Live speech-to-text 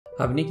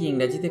আপনি কি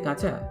ইংরেজিতে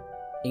কাঁচা?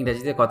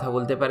 ইংরেজিতে কথা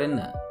বলতে পারেন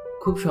না?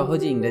 খুব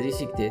সহজে ইংরেজি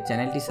শিখতে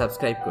চ্যানেলটি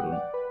সাবস্ক্রাইব করুন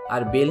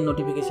আর বেল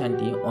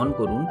নোটিফিকেশনটি অন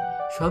করুন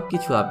সব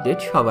কিছু আপডেট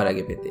সবার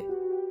আগে পেতে।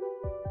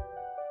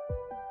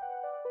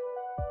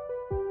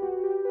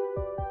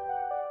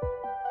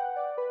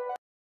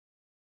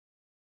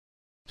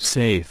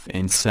 Safe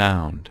and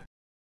sound.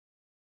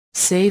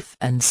 Safe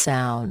and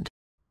sound.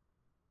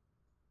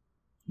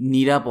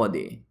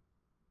 নিরাপদে।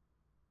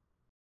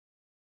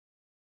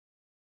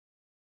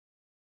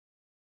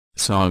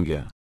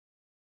 Saga.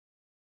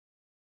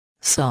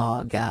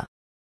 Saga.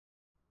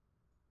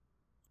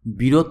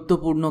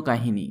 বীরত্বপূর্ণ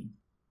কাহিনী।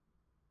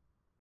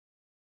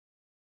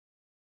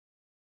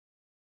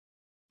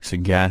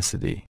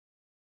 Sagacity.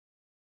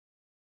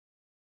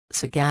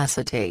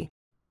 Sagacity.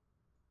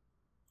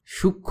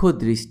 সূক্ষ্ম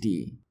দৃষ্টি।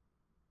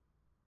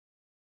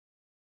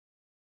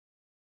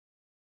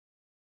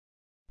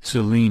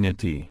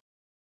 Salinity.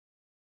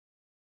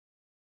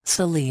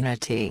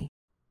 Salinity.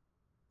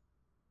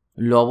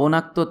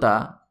 লবণাক্ততা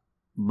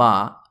বা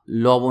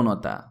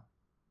লবণতা।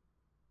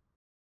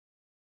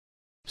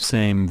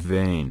 Same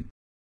vein.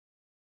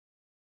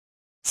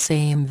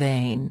 Same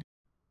vein.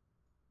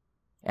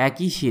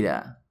 একই শিরা।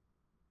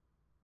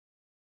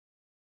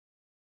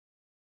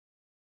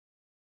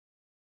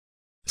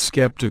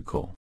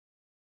 Skeptical.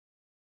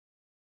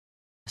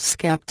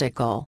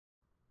 Skeptical.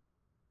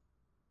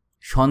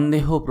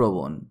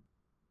 সন্দেহপ্রবণ।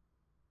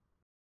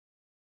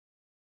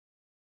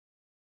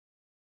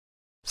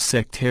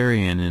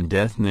 Sectarian and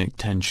ethnic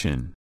tension.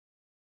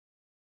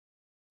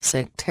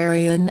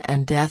 Sectarian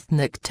and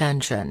ethnic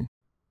tension.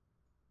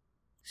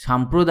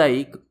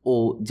 সাম্প্রদায়িক ও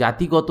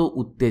জাতিগত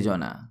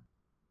উত্তেজনা।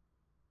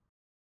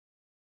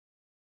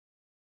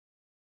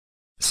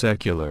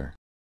 Secular.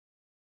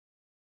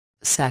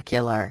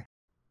 Secular.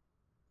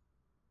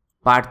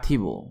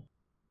 পার্থিব।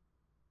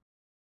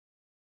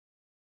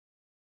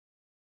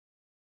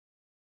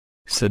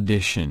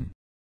 Sedition.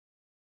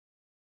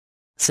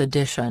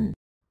 Sedition.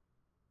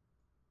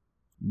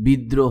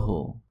 বিদ্রোহ।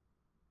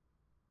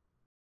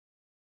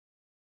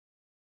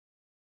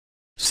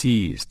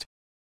 Seized.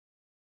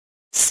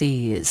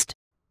 Seized.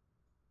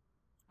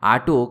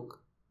 আটক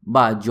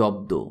বা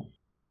জব্দ।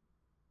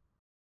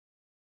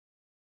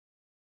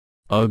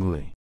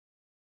 Ugly.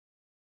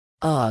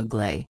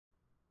 Ugly.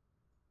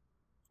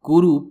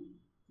 কুরূপ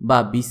বা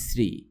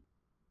বিশ্রী।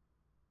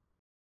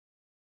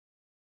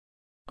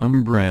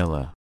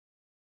 Umbrella.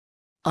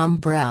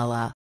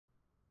 Umbrella.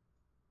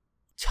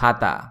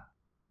 ছাতা।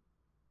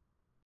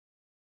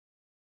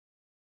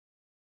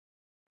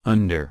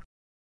 Under.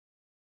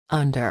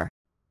 Under.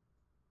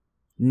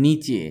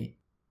 নিচে।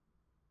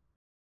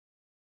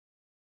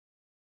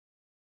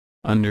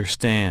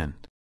 Understand.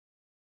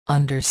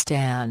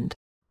 Understand.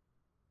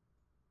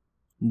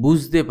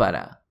 বুঝতে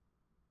পারা।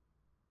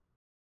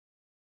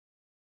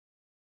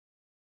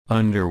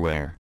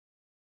 Underwear.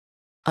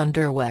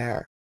 Underwear.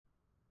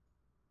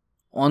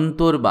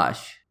 অন্তর্বাস।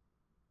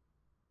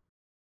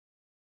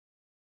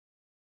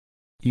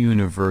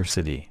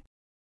 University.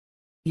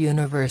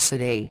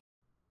 University.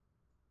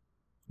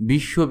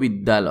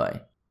 বিশ্ববিদ্যালয়।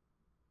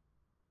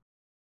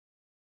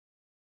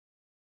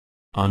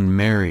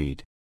 Unmarried.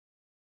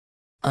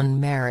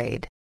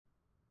 Unmarried.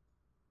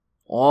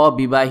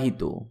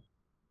 অবিবাহিত।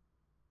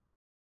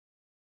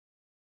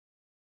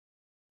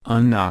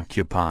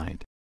 Unoccupied.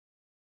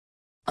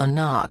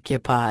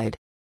 Unoccupied.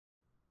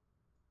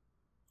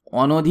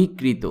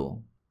 অনধিকৃত।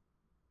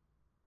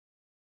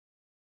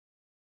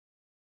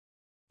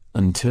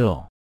 Until.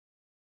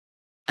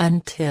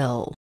 Until.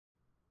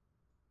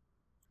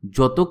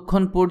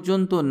 যতক্ষণ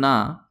পর্যন্ত না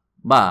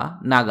বা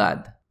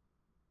নাগাদ।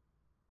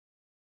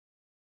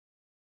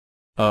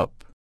 Up.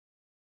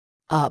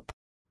 Up.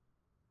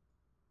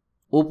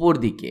 উপর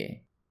দিকে।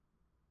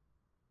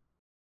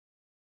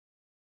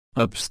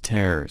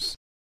 Upstairs.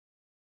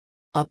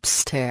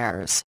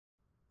 Upstairs.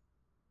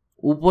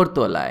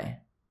 উপরতলায়।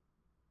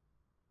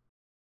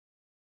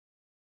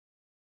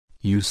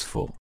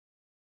 Useful.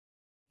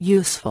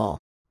 Useful.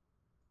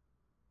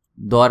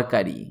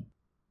 দরকারি।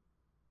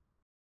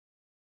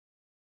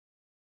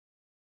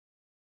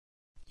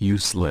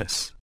 Useless.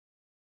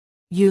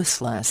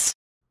 Useless.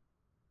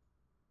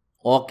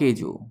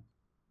 অকেজো।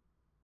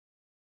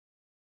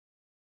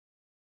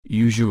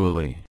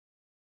 Usually.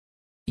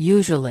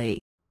 Usually.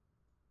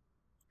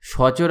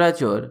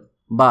 সচরাচর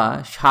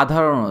বা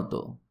সাধারণত।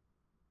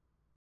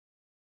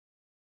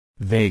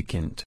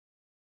 Vacant.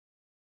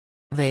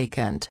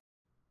 Vacant.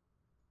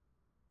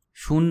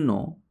 শূন্য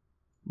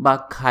বা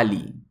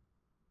খালি।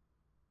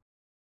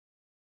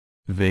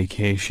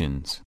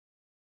 Vacations.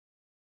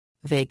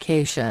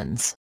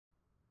 Vacations.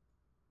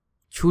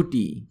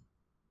 ছুটি।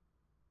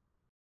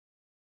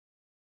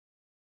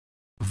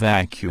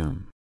 Vacuum.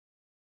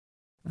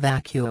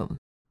 Vacuum.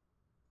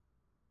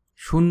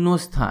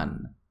 শূন্যস্থান।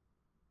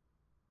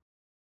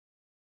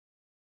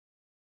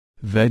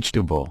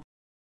 Vegetable.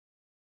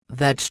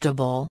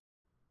 Vegetable.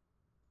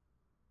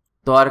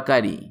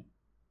 তরকারি।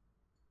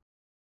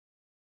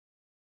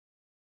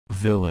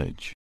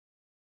 Village.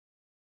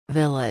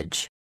 Village.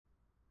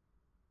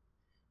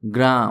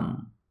 গ্রাম।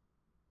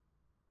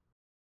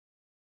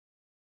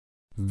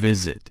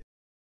 visit,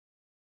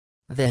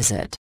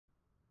 visit,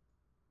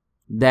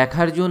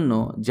 দেখার জন্য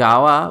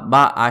যাওয়া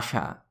বা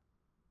আসা,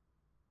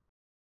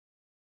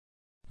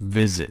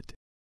 visit,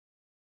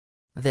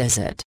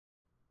 visit,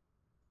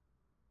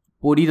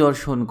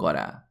 পরিদর্শন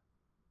করা,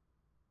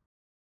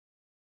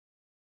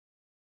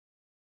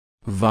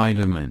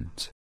 vitamins,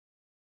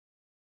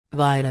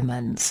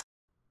 vitamins,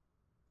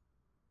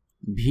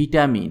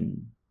 vitamin,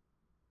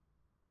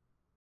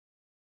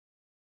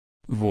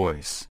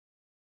 voice,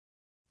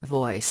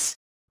 voice,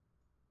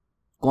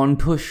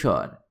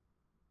 কণ্ঠস্বর,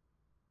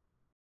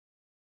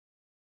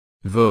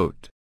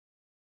 vote,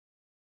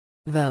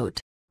 vote,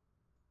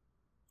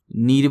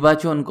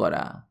 নির্বাচন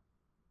করা,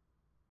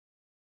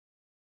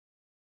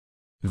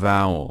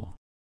 vowel,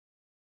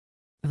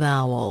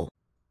 vowel,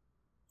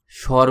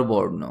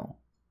 স্বরবর্ণ।